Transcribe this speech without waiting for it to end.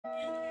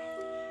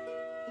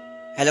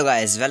Hello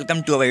guys,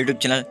 welcome to our YouTube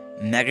channel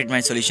magnet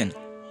mind solution.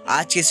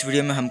 आज के इस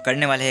video में हम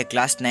करने वाले हैं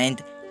क्लास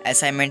 9th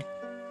असाइनमेंट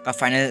का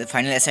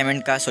फाइनल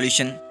असाइनमेंट का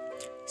सॉल्यूशन,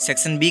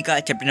 सेक्शन बी का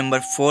chapter number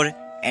 4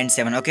 and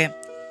 7। Okay,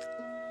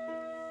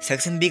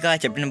 section B का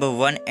चैप्टर नंबर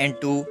 1 एंड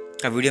 2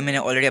 का वीडियो मैंने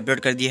ऑलरेडी अपलोड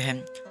कर दिया है।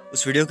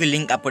 उस वीडियो की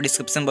लिंक आपको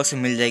डिस्क्रिप्शन बॉक्स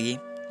में मिल जाएगी।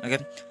 ओके,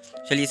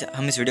 चलिए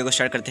हम इस वीडियो को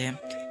स्टार्ट करते हैं।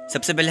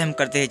 सबसे पहले हम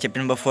करते हैं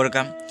चैप्टर नंबर 4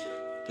 का।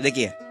 तो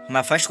देखिए,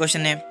 हमारा फर्स्ट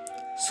क्वेश्चन है,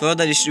 show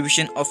the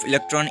distribution of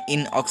electron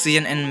in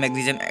oxygen and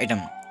magnesium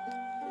atom.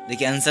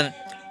 देखिए आंसर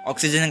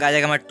ऑक्सीजन का आ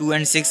जाएगा हमारा 2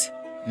 and 6,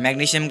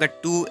 मैग्नीशियम का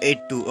 2, 8,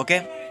 2। ओके,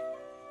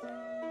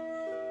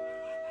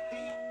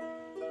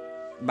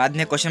 बाद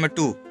में question number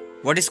 2,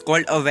 what is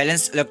called a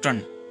valence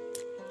electron,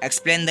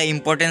 explain the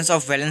importance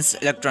of valence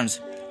electrons.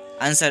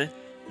 Answer,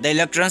 the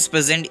electrons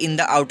present in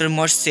the outer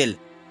most shell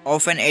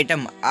of an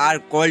atom are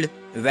called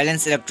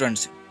valence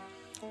electrons.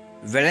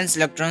 Valence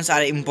electrons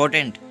are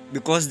important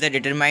because they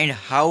determine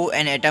how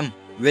an atom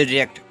will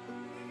react.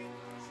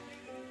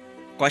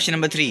 Question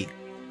number 3.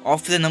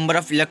 Of the number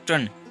of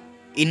electron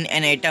in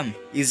an atom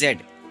is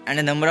 8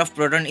 and the number of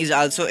proton is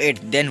also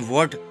 8, then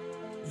what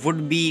would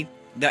be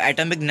the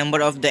atomic number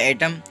of the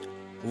atom?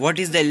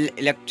 What is the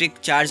electric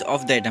charge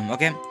of the atom?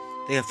 Okay,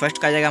 तो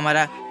first का जाएगा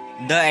हमारा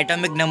the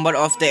atomic number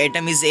of the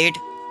atom is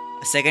 8,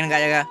 second का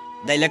जाएगा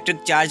the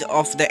electric charge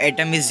of the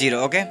atom is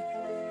 0। okay,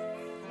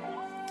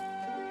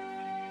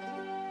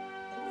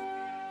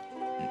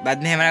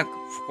 बाद में हमारा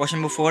question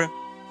number 4,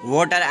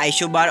 what are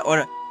isobar और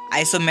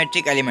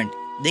आइसोमेट्रिक एलिमेंट।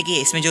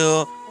 देखिए इसमें जो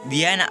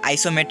दिया है ना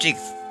आइसोमेट्रिक,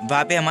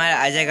 वहाँ पे हमारा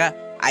आ जाएगा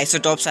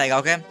आइसोटॉप्स आएगा।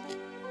 ओके,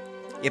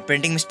 ये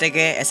प्रिंटिंग मिस्टेक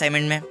है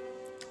असाइनमेंट में।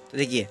 तो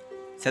देखिए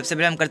सबसे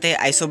पहले हम करते हैं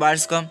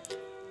आइसोबार्स को।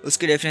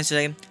 उसकी डेफिनेशन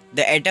हो जाएगी, the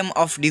atom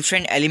of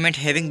different element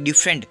having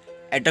different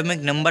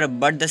atomic number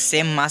but the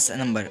same mass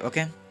number.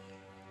 Okay,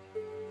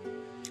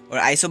 और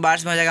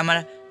आइसोबार्स में हो जाएगा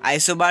हमारा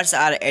isobars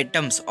are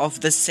atoms of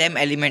the same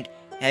element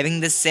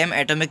having the same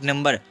atomic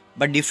number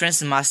but different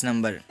mass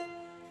number।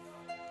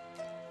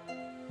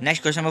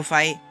 Next question number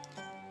 5,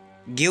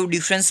 give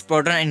difference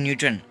proton and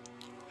neutron.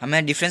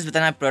 हमें difference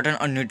बताना है proton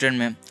और neutron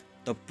में।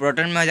 तो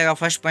प्रोटॉन में हो जाएगा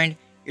first point,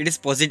 it is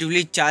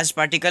positively charge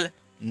particle.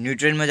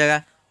 Neutron में हो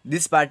जाएगा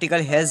this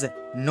particle has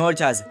no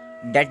charge,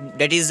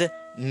 that is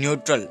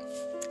neutral.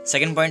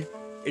 Second point,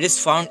 it is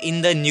found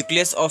in the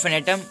nucleus of an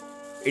atom,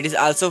 it is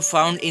also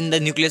found in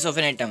the nucleus of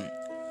an atom.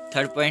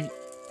 Third point,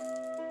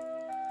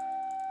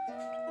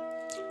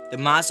 the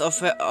mass of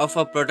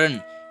a proton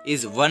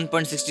is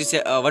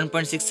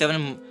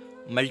 1.67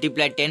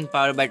 multiply 10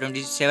 power by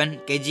 27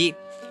 kg.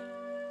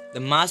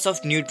 The mass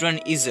of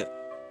neutron is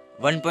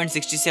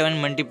 1.67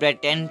 multiply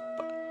 10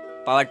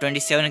 power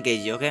 27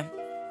 kg. Okay.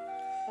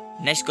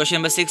 Next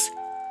question number 6.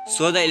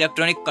 Show the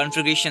electronic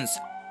configurations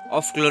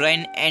of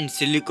chlorine and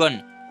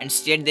silicon and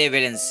state their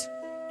valence.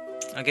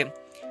 Okay.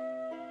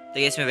 तो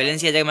ये इसमें valence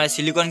आ जाएगा हमारा,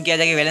 silicon की आ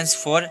जाएगी valence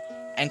 4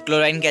 and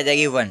chlorine की आ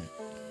जाएगी 1।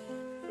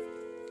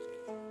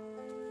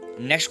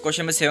 Next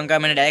question में 7 का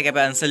मैंने डायरेक्ट यहाँ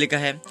पे आंसर लिखा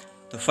है।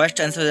 तो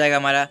फर्स्ट आंसर हो जाएगा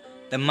हमारा,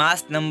 the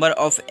mass number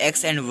of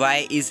x and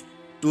Y is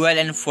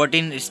 12 and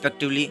 14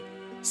 respectively.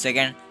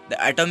 Second, the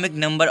atomic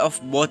number of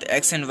both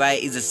x and Y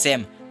is the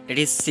same, that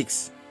is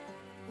 6।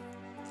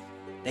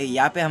 देखिए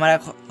यहाँ पे हमारा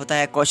होता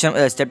है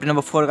क्वेश्चन चैप्टर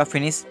नंबर 4 का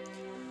फिनिश।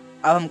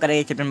 अब हम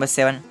करेंगे चैप्टर नंबर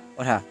 7।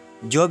 और हाँ,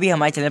 जो भी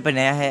हमारे चैनल पर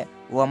नया है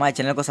वो हमारे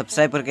चैनल को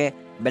सब्सक्राइब करके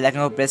बेल आइकन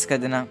को प्रेस कर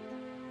देना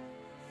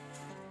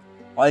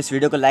और इस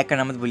वीडियो को लाइक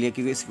करना मत भूलिए,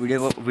 क्योंकि इस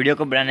वीडियो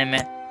को बनाने में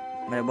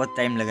मेरा बहुत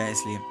टाइम लगा है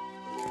इसलिए।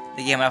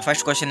 देखिए हमारा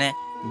फर्स्ट क्वेश्चन है,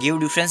 give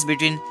difference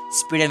between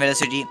speed and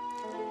velocity.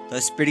 तो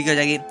स्पीड की हो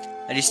जाएगी,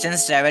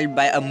 distance travelled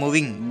bye a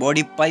moving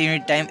body per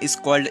unit time is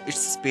called its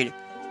speed.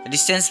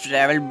 Distance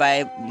travelled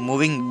by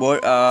moving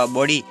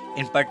body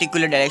in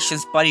particular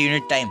directions per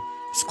unit time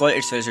is called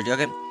its velocity.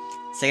 Okay,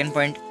 second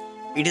point,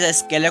 it is a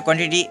scalar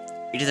quantity,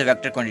 it is a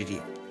vector quantity.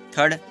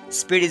 Third,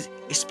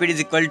 speed is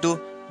equal to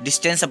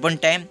distance upon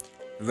time,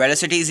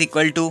 velocity is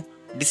equal to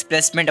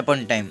displacement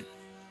upon time.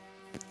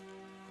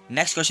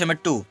 Next question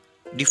number 2,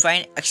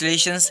 define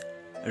accelerations,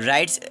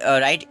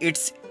 write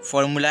its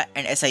formula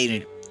and SI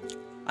unit.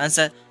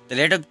 Answer, the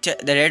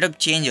rate of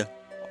change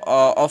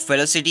of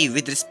velocity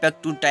with respect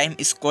to time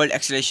is called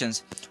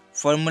accelerations.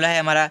 Formula है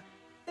हमारा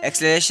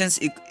accelerations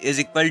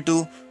is equal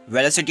to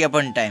velocity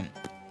upon time।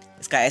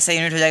 इसका SI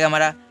unit हो जाएगा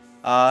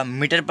हमारा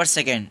metre पर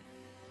second.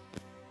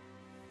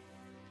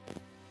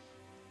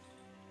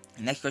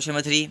 Next question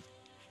number 3,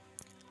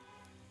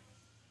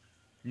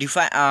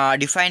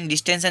 define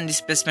distance and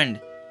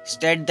displacement,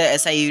 state the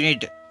SI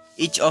unit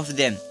each of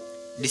them।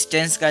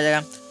 distance का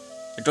जाएगा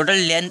the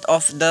total length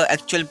of the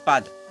actual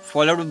path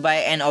followed by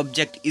an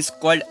object is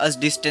called as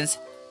distance,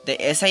 the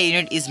SI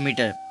unit is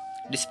meter।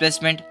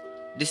 displacement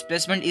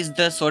is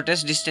the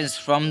shortest distance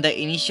from the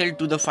initial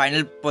to the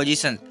final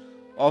position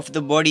of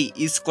the body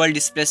is called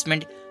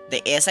displacement,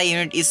 the SI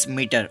unit is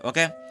meter।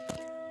 okay,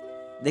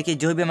 देखिए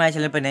जो भी हमारे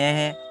channel पर नया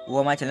है वो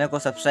हमारे channel को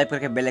सब्सक्राइब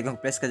करके बेल आइकन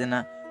को प्रेस कर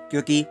देना,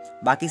 क्योंकि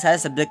बाकी सारे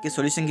सब्जेक्ट के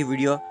सॉल्यूशन की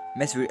वीडियो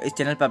मैं इस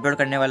चैनल पर अपलोड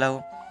करने वाला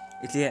हूँ,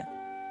 इसलिए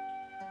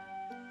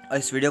और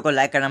इस वीडियो को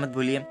लाइक करना मत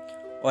भूलिए।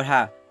 और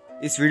हाँ,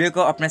 इस वीडियो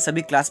को अपने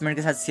सभी क्लासमेट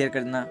के साथ शेयर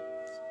करना।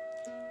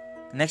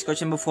 Next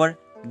question number 4,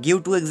 give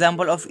 2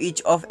 example of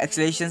each of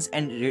एक्सेलरेशंस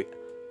and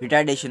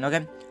retardation. Okay,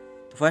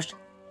 first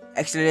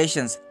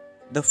एक्सेलरेशंस,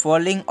 the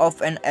falling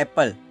of an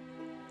apple,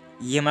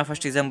 ये हमारा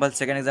first example.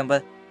 Second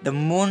example, the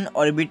moon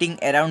orbiting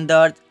around the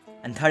earth.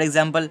 And third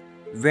example,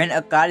 when a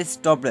car is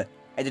stopped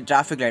at the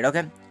traffic light. Okay,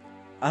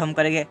 अब हम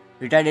करेंगे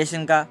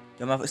retardation का।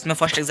 तो इसमें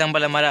first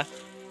example हमारा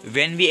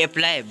when we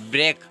apply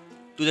break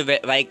to the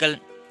vehicle.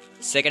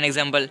 Second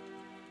example,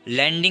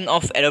 landing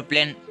of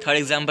aeroplane. Third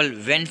example,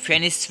 when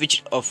fan is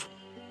switched off.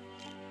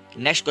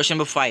 Next question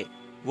number 5,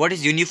 what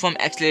is uniform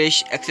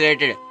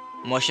accelerated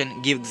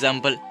motion, give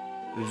example.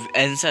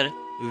 Answer,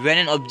 when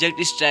an object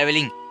is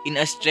travelling in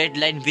a straight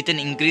line with an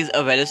increase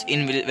of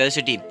in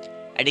velocity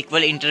at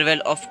equal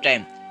interval of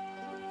time,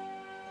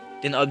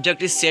 then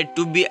object is said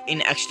to be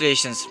in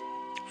accelerations.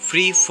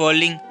 Free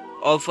falling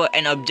of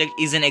an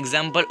object is an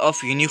example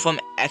of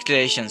uniform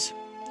accelerations.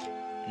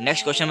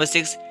 Next question number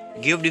 6,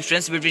 give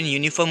difference between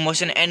uniform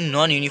motion and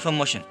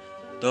non-uniform motion.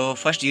 तो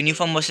first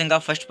uniform motion का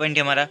first point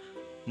है हमारा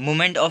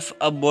movement of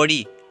a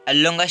body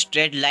along a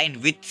straight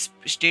line with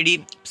steady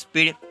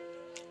speed.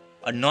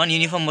 और non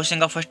uniform motion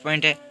का first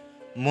point है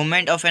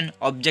movement of an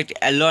object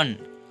along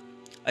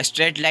a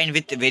straight line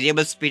with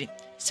variable speed.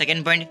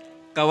 Second point,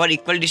 cover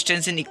equal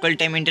distance in equal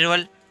time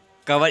interval,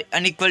 cover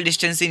unequal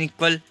distance in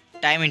equal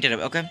time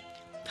interval. Okay.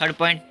 Third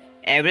point,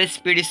 average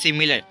speed is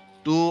similar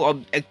to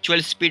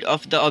actual speed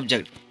of the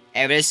object.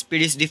 Average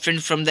speed is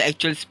different from the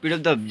actual speed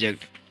of the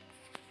object.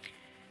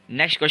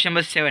 Next question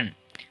number 7,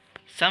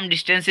 some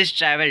distance is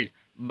traveled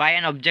by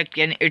an object,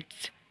 can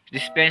its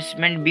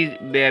displacement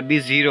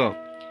be zero?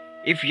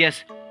 If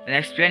yes, then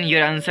explain your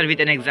answer with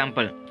an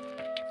example.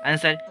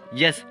 Answer,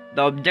 yes,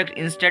 the object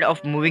instead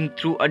of moving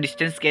through a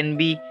distance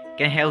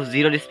can have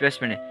zero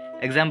displacement.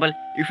 Example,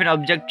 if an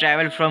object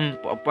travels from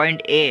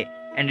point A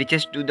and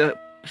reaches to the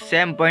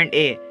same point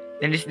A,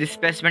 then its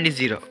displacement is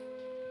zero.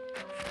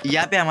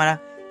 यहाँ पे हमारा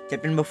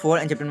chapter number 4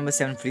 and chapter number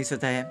 7 freeze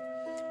होता है।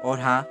 और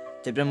हाँ,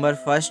 chapter number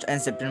 1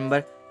 and chapter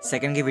number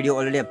 2 की video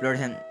already upload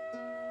है।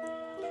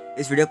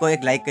 इस वीडियो को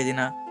एक लाइक कर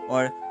देना,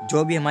 और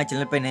जो भी हमारे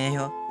चैनल पर नए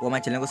हो वो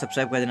हमारे चैनल को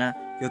सब्सक्राइब कर देना,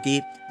 क्योंकि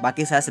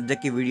बाकी सारे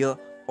सब्जेक्ट की वीडियो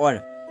और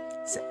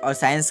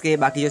साइंस के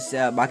बाकी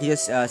जो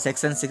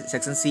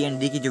सेक्शन सी एंड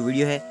डी की जो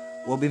वीडियो है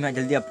वो भी मैं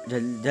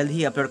जल्द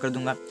ही अपलोड कर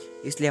दूंगा।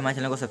 इसलिए हमारे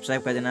चैनल को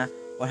सब्सक्राइब कर देना,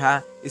 और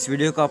हाँ, इस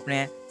वीडियो को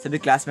अपने सभी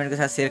क्लासमेट के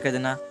साथ शेयर कर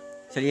देना।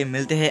 चलिए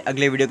मिलते हैं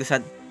अगले वीडियो के साथ,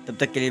 तब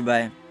तक के लिए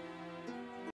बाय।